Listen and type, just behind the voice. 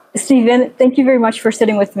Stephen, thank you very much for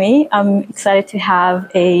sitting with me. I'm excited to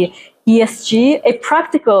have a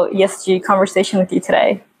practical ESG conversation with you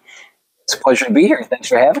today. It's a pleasure to be here. Thanks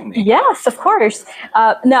for having me. Yes, of course.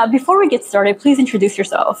 Now, before we get started, please introduce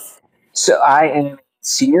yourself. So I am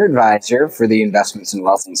Senior Advisor for the Investments and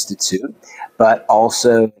Wealth Institute, but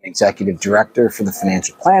also an Executive Director for the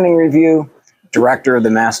Financial Planning Review, Director of the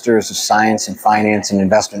Masters of Science in Finance and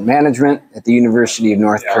Investment Management at the University of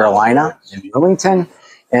North Carolina in Wilmington,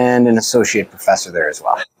 and an Associate Professor there as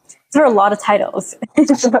well. There are a lot of titles.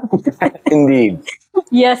 Indeed.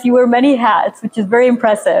 Yes, you wear many hats, which is very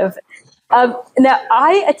impressive. Now,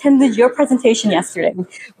 I attended your presentation yesterday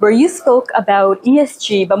where you spoke about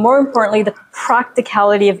ESG, but more importantly, the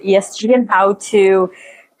practicality of ESG and how to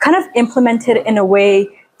kind of implement it in a way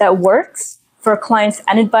that works for clients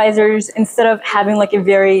and advisors instead of having like a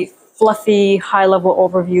very fluffy, high-level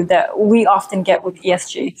overview that we often get with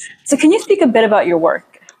ESG. So can you speak a bit about your work?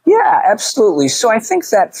 Yeah, absolutely. So I think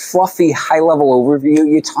that fluffy, high-level overview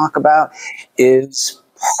you talk about is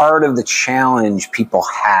part of the challenge people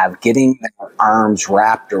have getting their arms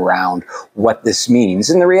wrapped around what this means.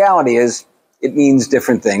 And the reality is it means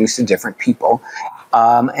different things to different people.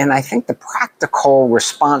 And I think the practical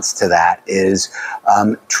response to that is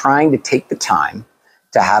trying to take the time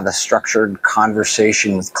to have a structured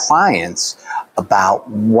conversation with clients about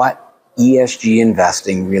what ESG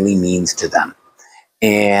investing really means to them.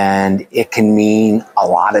 And it can mean a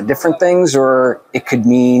lot of different things, or it could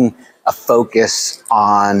mean a focus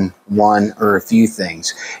on one or a few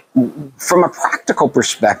things. From a practical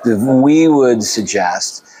perspective, we would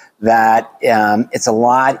suggest that it's a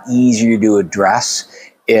lot easier to address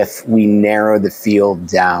if we narrow the field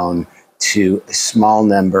down to a small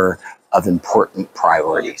number of important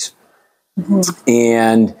priorities. Mm-hmm.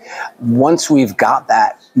 And once we've got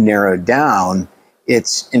that narrowed down,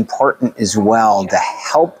 it's important as well to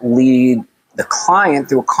help lead the client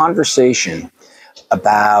through a conversation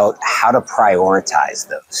about how to prioritize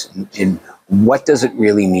those and what does it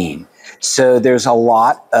really mean. So there's a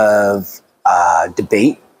lot of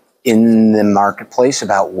debate in the marketplace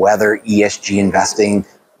about whether ESG investing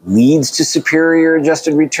leads to superior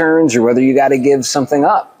adjusted returns or whether you got to give something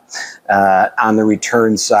up on the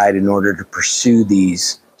return side in order to pursue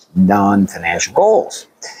these non-financial goals.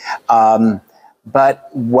 But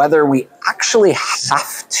whether we actually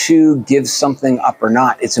have to give something up or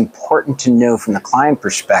not, it's important to know from the client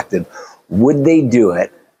perspective, would they do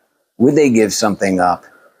it? Would they give something up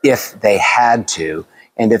if they had to?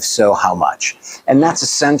 And if so, how much? And that's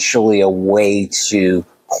essentially a way to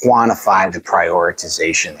quantify the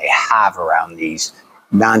prioritization they have around these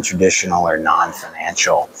non-traditional or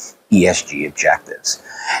non-financial ESG objectives.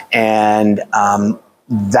 And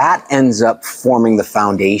that ends up forming the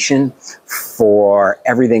foundation for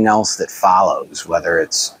everything else that follows, whether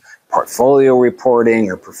it's portfolio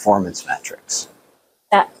reporting or performance metrics.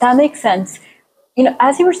 That makes sense. You know,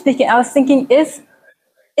 as you were speaking, I was thinking, is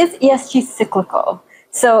ESG cyclical?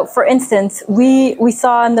 So, for instance, we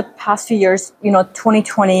saw in the past few years,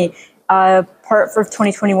 2020, part for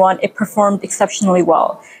 2021, it performed exceptionally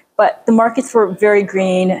well. But the markets were very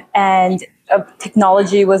green and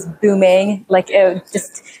technology was booming,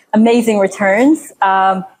 just amazing returns.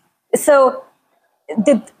 So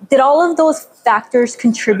did all of those factors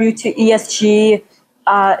contribute to ESG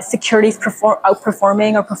securities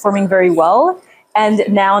outperforming or performing very well? And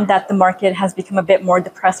now that the market has become a bit more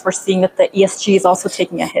depressed, we're seeing that the ESG is also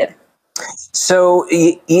taking a hit. So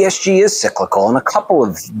ESG is cyclical in a couple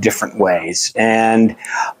of different ways. And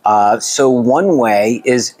so one way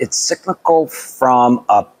is it's cyclical from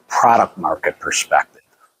a product market perspective.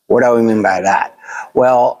 What do I mean by that?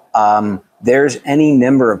 Well, there's any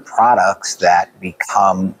number of products that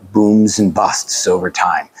become booms and busts over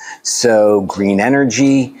time. So green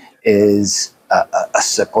energy is a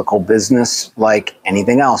cyclical business like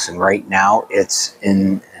anything else. And right now it's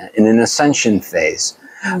in an ascension phase.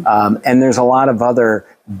 And there's a lot of other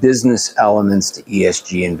business elements to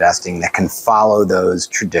ESG investing that can follow those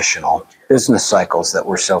traditional business cycles that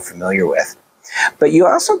we're so familiar with. But you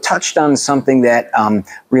also touched on something that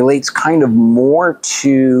relates kind of more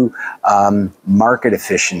to market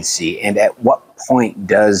efficiency and at what point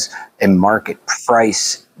does a market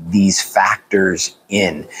price these factors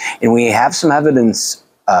in. And we have some evidence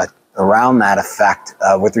around that effect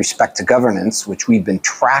with respect to governance, which we've been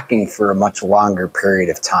tracking for a much longer period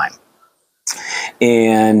of time.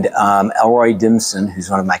 And Elroy Dimson, who's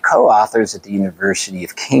one of my co-authors at the University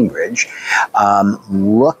of Cambridge,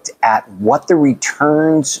 looked at what the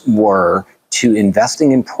returns were to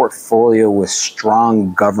investing in portfolio with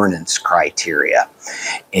strong governance criteria.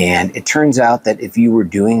 And it turns out that if you were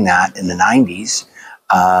doing that in the 90s,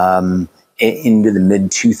 into the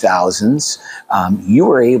mid-2000s, you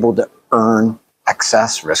were able to earn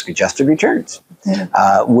excess risk-adjusted returns,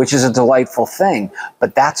 which is a delightful thing.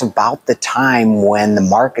 But that's about the time when the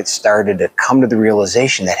market started to come to the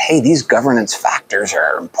realization that, hey, these governance factors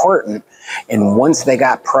are important. And once they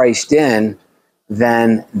got priced in,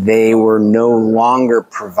 then they were no longer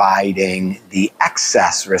providing the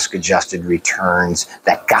excess risk-adjusted returns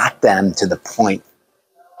that got them to the point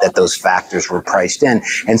that those factors were priced in.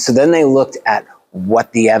 And so then they looked at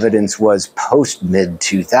what the evidence was post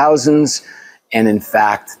mid-2000s. And in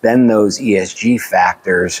fact, then those ESG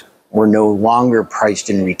factors were no longer priced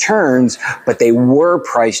in returns, but they were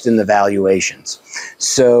priced in the valuations.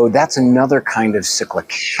 So that's another kind of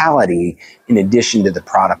cyclicality in addition to the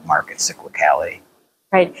product market cyclicality.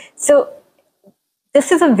 Right. So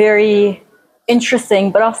this is a very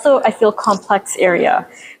interesting, but also I feel complex area,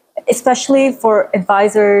 especially for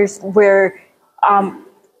advisors where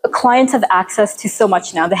clients have access to so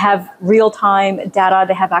much now. They have real-time data,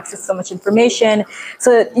 they have access to so much information.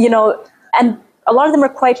 So, and a lot of them are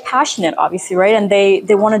quite passionate, obviously, right? And they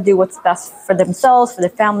want to do what's best for themselves, for their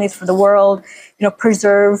families, for the world,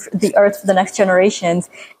 preserve the earth for the next generations.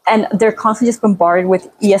 And they're constantly just bombarded with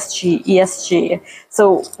ESG.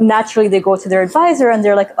 So naturally they go to their advisor and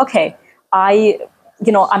they're like, okay,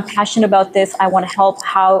 I'm passionate about this. I want to help.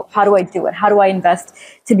 How do I do it? How do I invest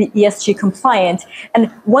to be ESG compliant?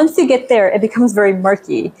 And once you get there, it becomes very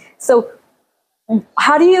murky. So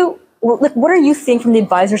what are you seeing from the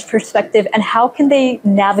advisor's perspective, and how can they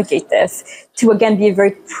navigate this to, again, be a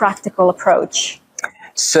very practical approach?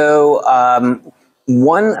 So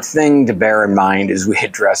one thing to bear in mind as we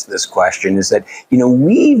address this question is that,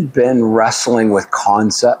 we've been wrestling with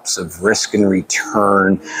concepts of risk and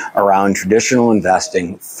return around traditional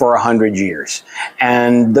investing for 100 years.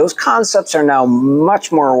 And those concepts are now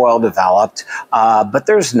much more well developed, but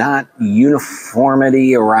there's not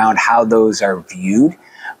uniformity around how those are viewed,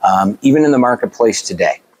 even in the marketplace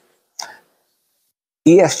today.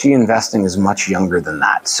 ESG investing is much younger than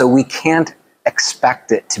that. So we can't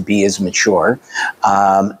expect it to be as mature,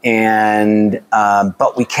 but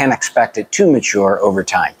we can expect it to mature over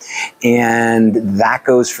time. And that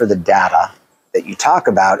goes for the data that you talk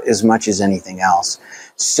about as much as anything else.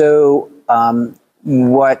 So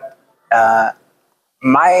what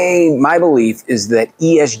my belief is that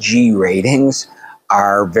ESG ratings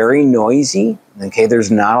are very noisy. Okay,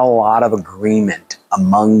 there's not a lot of agreement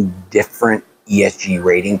among different ESG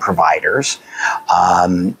rating providers.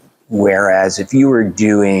 Whereas if you were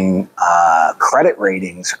doing credit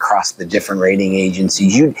ratings across the different rating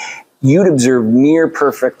agencies, you'd observe near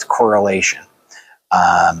perfect correlation.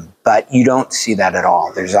 But you don't see that at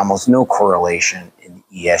all. There's almost no correlation in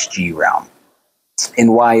the ESG realm.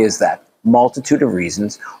 And why is that? Multitude of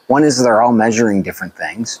reasons. One is they're all measuring different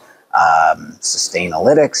things.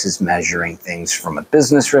 Sustainalytics is measuring things from a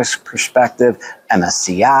business risk perspective.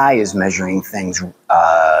 MSCI is measuring things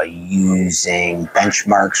using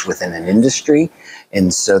benchmarks within an industry.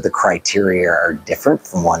 And so the criteria are different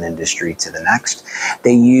from one industry to the next.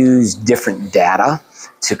 They use different data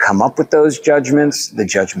to come up with those judgments. The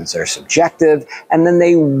judgments are subjective, and then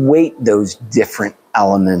they weight those different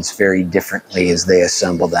elements very differently as they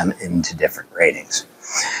assemble them into different ratings.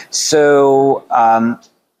 So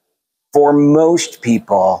for most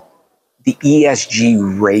people, the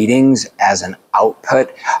ESG ratings as an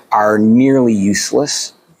output are nearly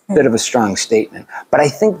useless. Bit of a strong statement. But I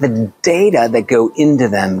think the data that go into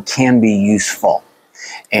them can be useful.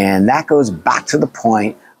 And that goes back to the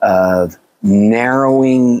point of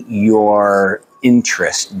narrowing your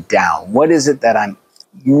interest down. What is it that I'm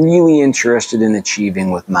really interested in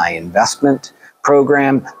achieving with my investment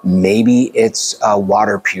program? Maybe it's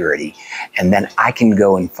water purity. And then I can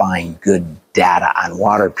go and find good data on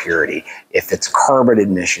water purity. If it's carbon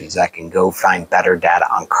emissions, I can go find better data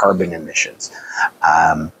on carbon emissions.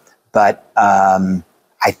 But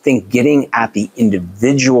I think getting at the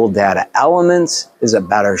individual data elements is a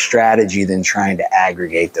better strategy than trying to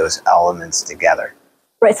aggregate those elements together.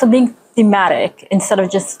 Right. So being thematic instead of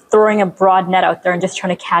just throwing a broad net out there and just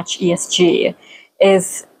trying to catch ESG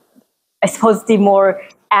is, I suppose, the more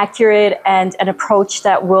accurate and an approach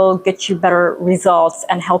that will get you better results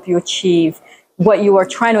and help you achieve what you are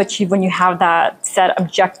trying to achieve when you have that set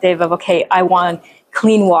objective of, okay, I want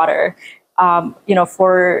clean water.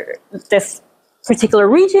 For this particular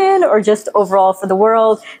region or just overall for the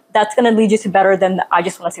world, that's going to lead you to better than I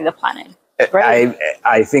just want to see the planet. Right?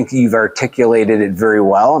 I think you've articulated it very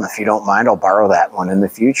well. And if you don't mind, I'll borrow that one in the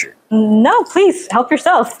future. No, please help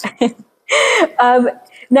yourself.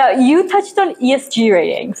 Now, you touched on ESG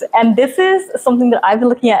ratings, and this is something that I've been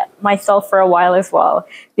looking at myself for a while as well,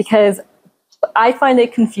 because I find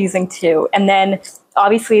it confusing too. And then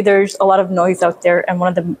obviously there's a lot of noise out there, and one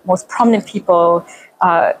of the most prominent people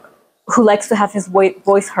who likes to have his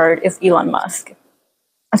voice heard is Elon Musk.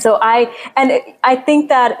 So I think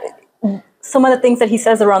that some of the things that he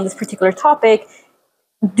says around this particular topic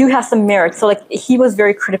do have some merit. So like he was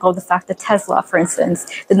very critical of the fact that Tesla, for instance,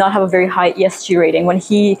 did not have a very high ESG rating when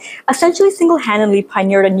he essentially single-handedly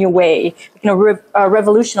pioneered a new way,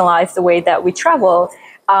 revolutionized the way that we travel.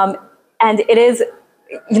 And it is,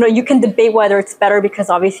 you can debate whether it's better because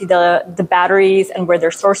obviously the batteries and where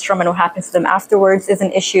they're sourced from and what happens to them afterwards is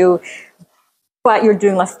an issue, but you're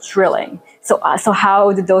doing less drilling. So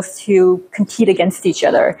how did those two compete against each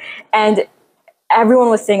other? And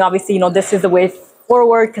everyone was saying, obviously, this is the way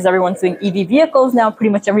forward because everyone's doing EV vehicles now, pretty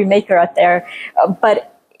much every maker out there.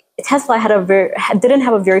 But Tesla didn't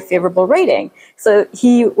have a very favorable rating. So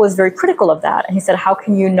he was very critical of that. And he said, how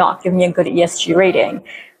can you not give me a good ESG rating?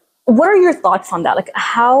 What are your thoughts on that? Like,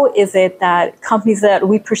 how is it that companies that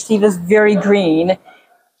we perceive as very green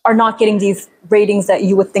are not getting these ratings that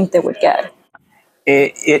you would think they would get?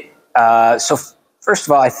 So first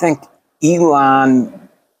of all, I think Elon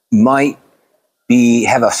might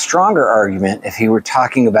have a stronger argument if he were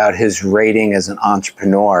talking about his rating as an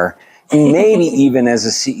entrepreneur, and maybe even as a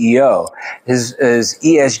CEO. His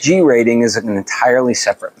ESG rating is an entirely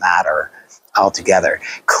separate matter altogether.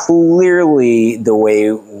 Clearly, the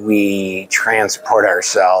way we transport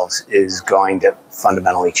ourselves is going to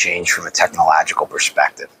fundamentally change from a technological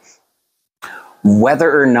perspective.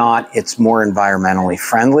 Whether or not it's more environmentally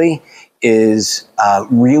friendly is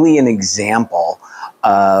really an example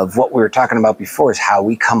of what we were talking about before, is how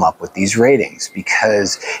we come up with these ratings.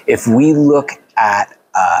 Because if we look at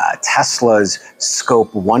Tesla's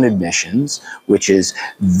Scope 1 emissions, which is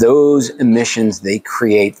those emissions they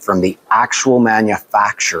create from the actual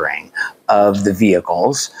manufacturing of the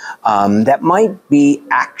vehicles, that might be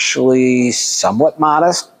actually somewhat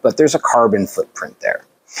modest, but there's a carbon footprint there.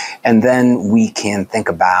 And then we can think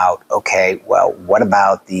about, okay, well, what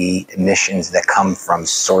about the emissions that come from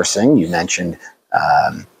sourcing? You mentioned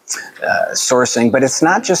sourcing, but it's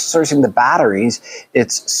not just sourcing the batteries,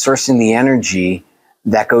 it's sourcing the energy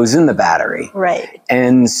that goes in the battery. Right.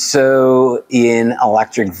 And so an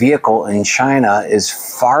electric vehicle in China is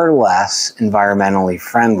far less environmentally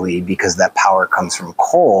friendly because that power comes from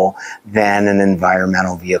coal than an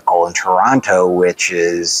environmental vehicle in Toronto, which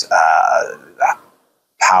is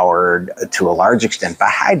powered to a large extent by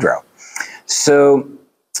hydro. So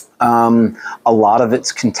a lot of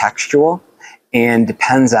it's contextual and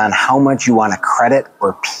depends on how much you want to credit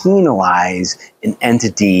or penalize an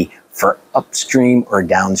entity for upstream or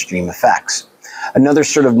downstream effects. Another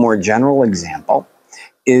sort of more general example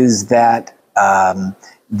is that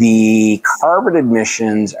the carbon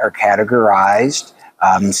emissions are categorized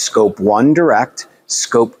Scope 1 direct,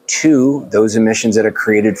 Scope 2, those emissions that are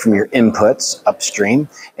created from your inputs upstream,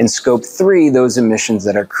 and Scope 3, those emissions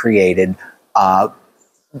that are created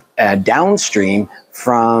downstream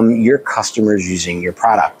from your customers using your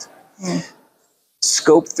product.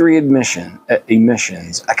 Scope 3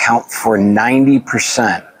 emissions account for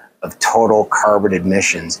 90% of total carbon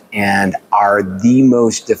emissions and are the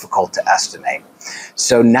most difficult to estimate.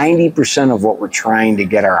 So 90% of what we're trying to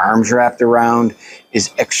get our arms wrapped around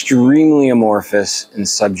is extremely amorphous and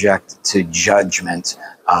subject to judgment,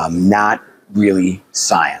 not really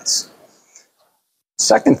science.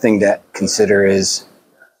 Second thing to consider is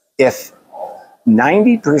if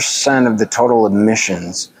 90% of the total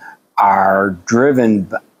emissions are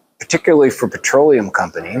driven, particularly for petroleum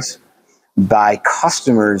companies, by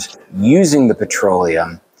customers using the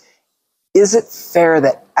petroleum, is it fair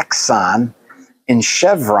that Exxon and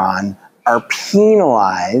Chevron are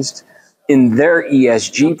penalized in their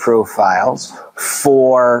ESG profiles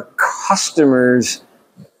for customers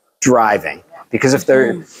driving? Because if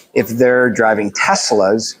they're driving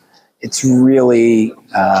Teslas, it's really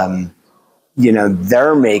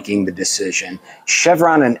they're making the decision.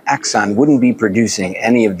 Chevron and Exxon wouldn't be producing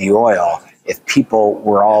any of the oil if people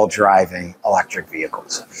were all driving electric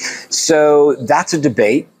vehicles. So that's a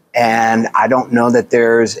debate, and I don't know that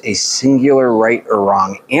there's a singular right or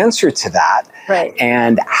wrong answer to that. Right.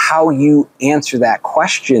 And how you answer that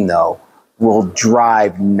question, though, will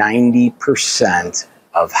drive 90%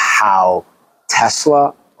 of how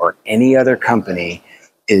Tesla or any other company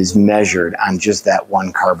is measured on just that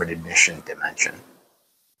one carbon emission dimension.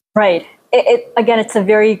 Right. Again, it's a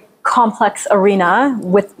very complex arena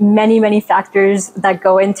with many, many factors that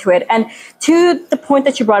go into it. And to the point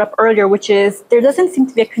that you brought up earlier, which is there doesn't seem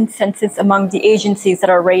to be a consensus among the agencies that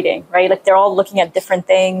are rating, right? Like they're all looking at different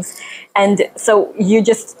things. And so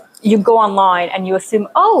you go online and you assume,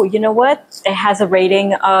 oh, you know what? It has a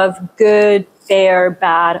rating of good, fair,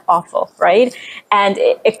 bad, awful, right? And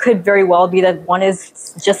it could very well be that one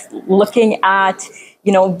is just looking at,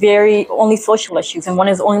 very only social issues, and one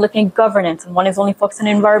is only looking at governance, and one is only focused on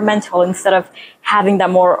environmental, instead of having that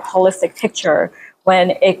more holistic picture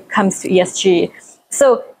when it comes to ESG.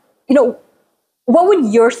 So, what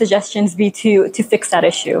would your suggestions be to fix that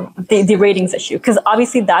issue, the ratings issue? Because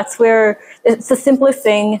obviously that's where it's the simplest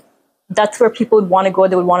thing. That's where people would want to go.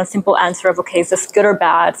 They would want a simple answer of, okay, is this good or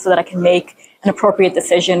bad, so that I can make an appropriate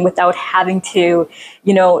decision without having to,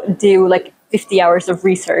 do like 50 hours of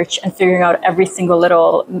research and figuring out every single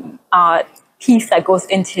little piece that goes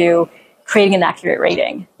into creating an accurate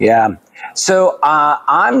rating. Yeah. So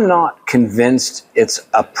I'm not convinced it's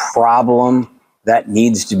a problem that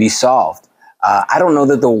needs to be solved. I don't know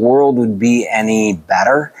that the world would be any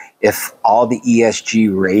better if all the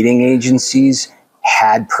ESG rating agencies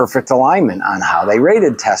had perfect alignment on how they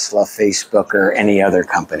rated Tesla, Facebook, or any other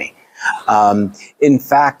company. In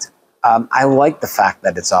fact, I like the fact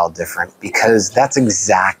that it's all different, because that's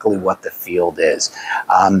exactly what the field is.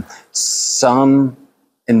 Some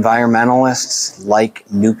environmentalists like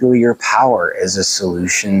nuclear power as a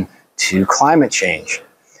solution to climate change.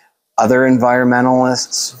 Other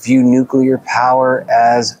environmentalists view nuclear power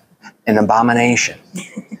as an abomination.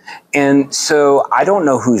 And so I don't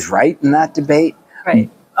know who's right in that debate. Right.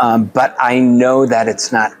 But I know that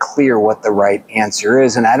it's not clear what the right answer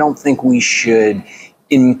is, and I don't think we should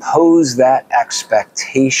impose that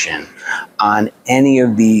expectation on any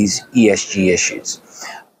of these ESG issues.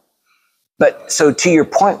 But so to your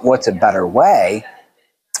point, what's a better way?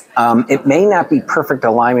 It may not be perfect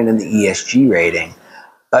alignment in the ESG rating,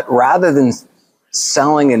 but rather than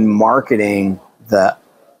selling and marketing the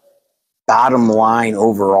bottom line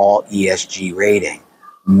overall ESG rating,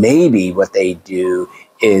 maybe what they do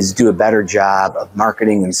is do a better job of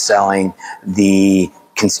marketing and selling the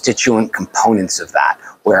constituent components of that,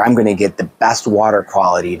 where I'm going to get the best water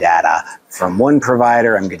quality data from one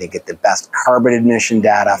provider, I'm going to get the best carbon emission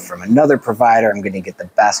data from another provider, I'm going to get the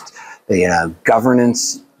best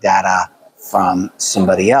governance data from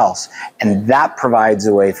somebody else. And that provides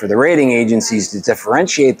a way for the rating agencies to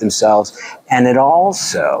differentiate themselves, and it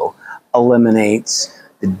also eliminates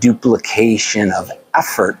the duplication of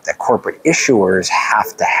effort that corporate issuers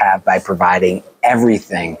have to have by providing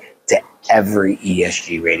everything to every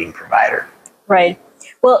ESG rating provider. Right.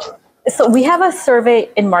 Well, so we have a survey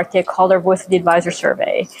in market called our Voice of the Advisor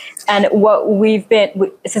survey. And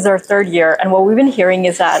this is our third year, and what we've been hearing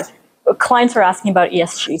is that clients are asking about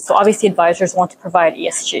ESG. So obviously advisors want to provide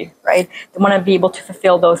ESG, right? They want to be able to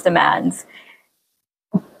fulfill those demands.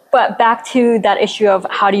 But back to that issue of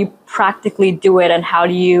how do you practically do it, and how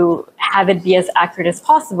do you have it be as accurate as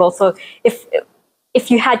possible? So if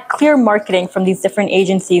you had clear marketing from these different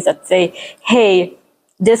agencies that say, hey,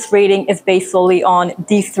 this rating is based solely on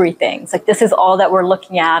these three things, like this is all that we're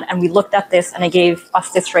looking at, and we looked at this and it gave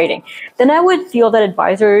us this rating, then I would feel that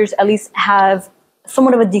advisors at least have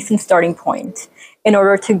somewhat of a decent starting point in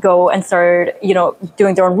order to go and start,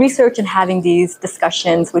 doing their own research and having these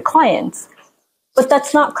discussions with clients. But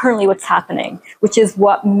that's not currently what's happening, which is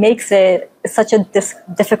what makes it such a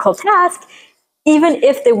difficult task, even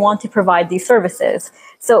if they want to provide these services.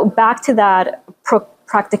 So back to that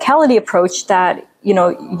practicality approach that,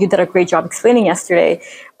 you did a great job explaining yesterday.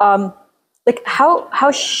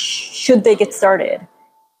 How should they get started?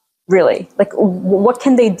 Really? Like, what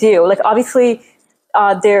can they do? Like, obviously,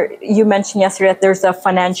 you mentioned yesterday that there's a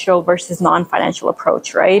financial versus non-financial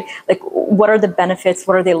approach, right? Like, what are the benefits?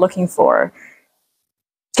 What are they looking for?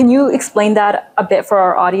 Can you explain that a bit for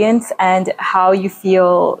our audience, and how you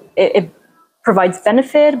feel it provides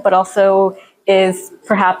benefit, but also is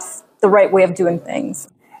perhaps the right way of doing things?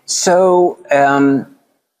 So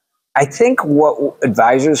I think what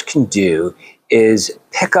advisors can do is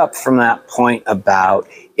pick up from that point about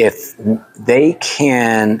if they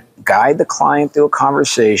can guide the client through a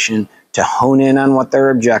conversation to hone in on what their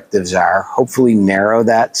objectives are, hopefully narrow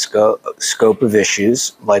that scope of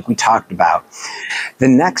issues like we talked about. The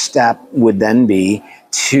next step would then be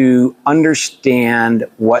to understand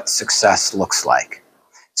what success looks like.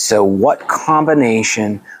 So what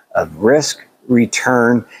combination of risk,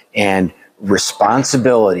 return, and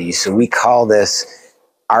responsibility, so we call this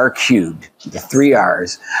R cubed, the 3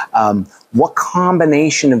 R's, what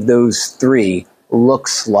combination of those three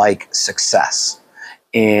looks like success?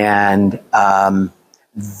 And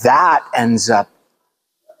that ends up,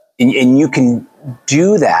 and you can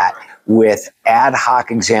do that with ad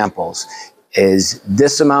hoc examples. Is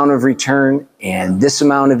this amount of return and this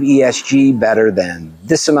amount of ESG better than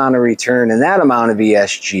this amount of return and that amount of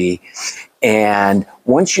ESG? And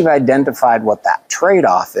once you've identified what that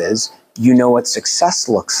trade-off is, you know what success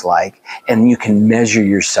looks like, and you can measure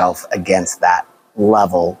yourself against that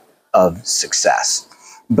level of success.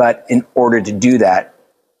 But in order to do that,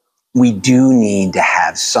 we do need to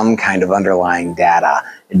have some kind of underlying data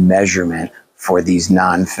and measurement for these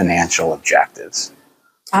non-financial objectives.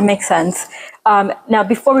 That makes sense. Now,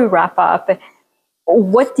 before we wrap up,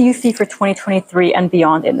 what do you see for 2023 and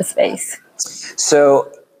beyond in the space? So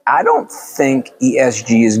I don't think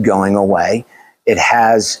ESG is going away. It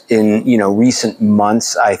has in recent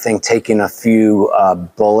months, I think, taken a few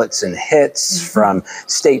bullets and hits from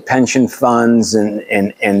state pension funds and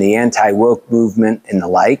the anti-woke movement and the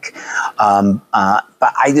like.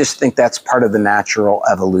 But I just think that's part of the natural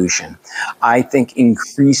evolution. I think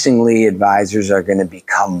increasingly advisors are going to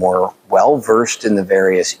become more well-versed in the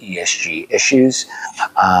various ESG issues.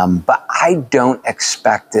 But I don't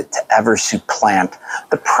expect it to ever supplant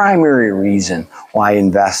the primary reason why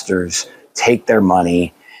investors take their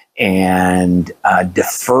money and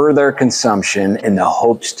defer their consumption in the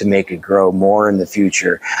hopes to make it grow more in the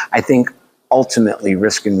future. I think ultimately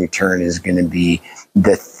risk and return is going to be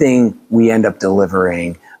the thing we end up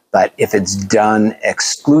delivering. But if it's done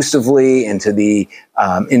exclusively into the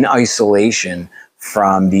in isolation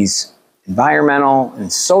from these environmental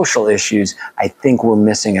and social issues, I think we're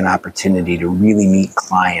missing an opportunity to really meet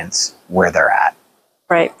clients where they're at.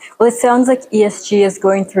 Right. Well, it sounds like ESG is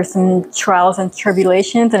going through some trials and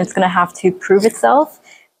tribulations, and it's going to have to prove itself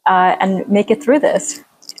and make it through this.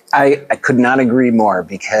 I could not agree more,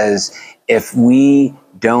 because if we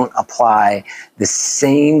don't apply the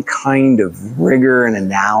same kind of rigor and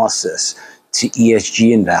analysis to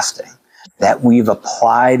ESG investing that we've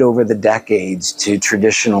applied over the decades to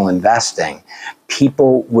traditional investing,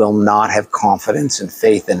 people will not have confidence and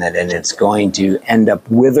faith in it, and it's going to end up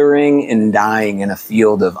withering and dying in a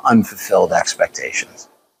field of unfulfilled expectations.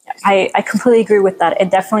 I completely agree with that. It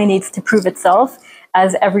definitely needs to prove itself,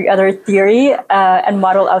 as every other theory and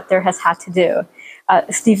model out there has had to do.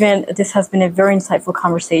 Stephen, this has been a very insightful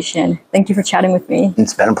conversation. Thank you for chatting with me.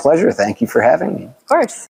 It's been a pleasure. Thank you for having me. Of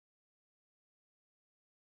course.